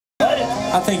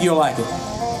I think you'll like it.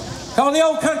 Called The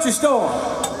Old Country Store.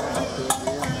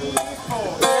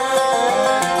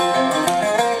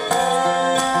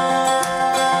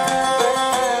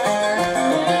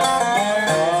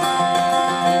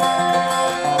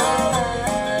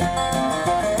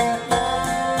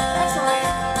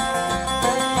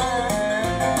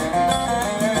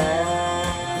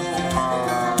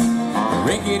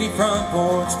 Rickety front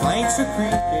porch, planks are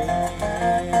creaking,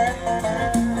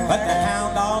 but the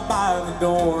hound dog by the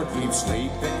door keeps sleeping.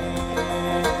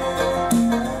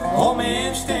 Old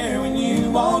man stare when you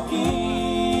walk in,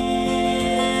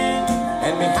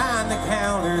 and behind the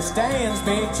counter stands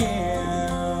Big Jim.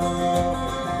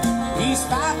 He's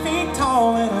 5 feet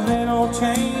tall and a little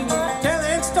change,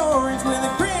 telling stories with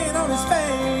a grin on his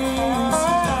face.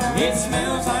 It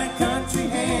smells like country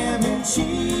ham and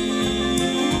cheese,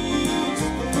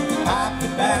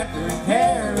 tobacco and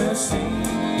kerosene.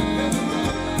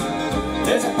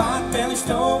 There's a pot-belly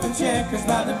stove and checkers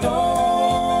by the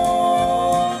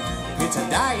door. It's a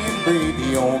dying breed,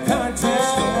 the old country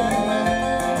store.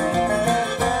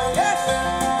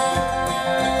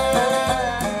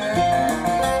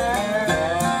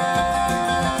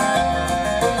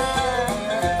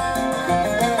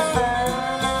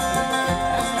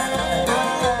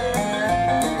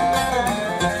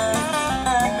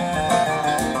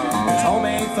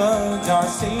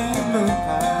 RC moon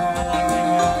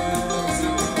pies,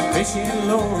 fishing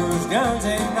lures, guns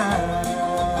and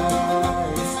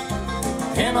knives,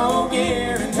 camo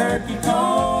gear and turkey toes,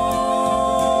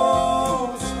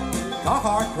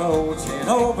 Carhartt coats and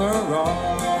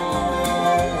overalls.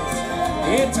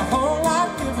 It's a whole lot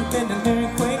different than the new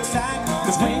Quicksilver,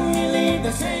 'cause when you leave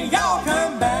they say y'all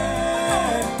come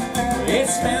back. It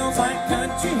smells like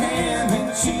country ham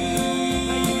and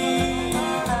cheese,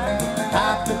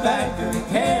 hot tobacco and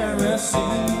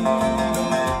kerosene.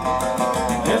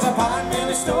 There's a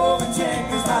pot-belly stove and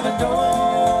checkers by the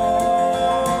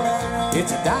door.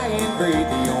 It's a dying breed,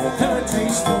 the old country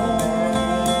store.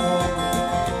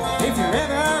 If you're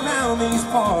ever around these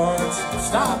parts,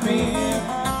 stop in,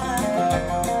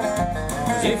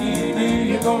 'cause if you do,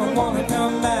 you're gonna wanna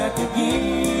come back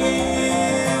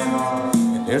again.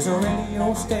 And there's a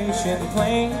radio station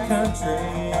playing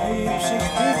country,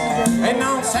 and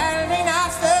on Saturday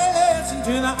nights they listen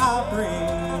to the Opry,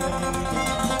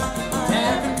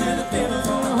 tapping to the fiddles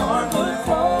on the hardwood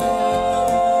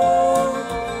floor.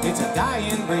 It's a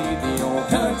dying breed, the old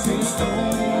country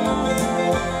store.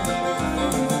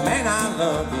 Man, I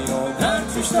love the old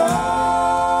country store.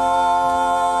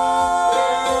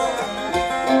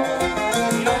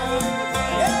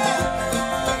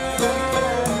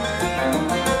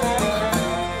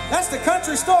 That's the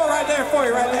country store right there for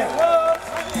you, right there.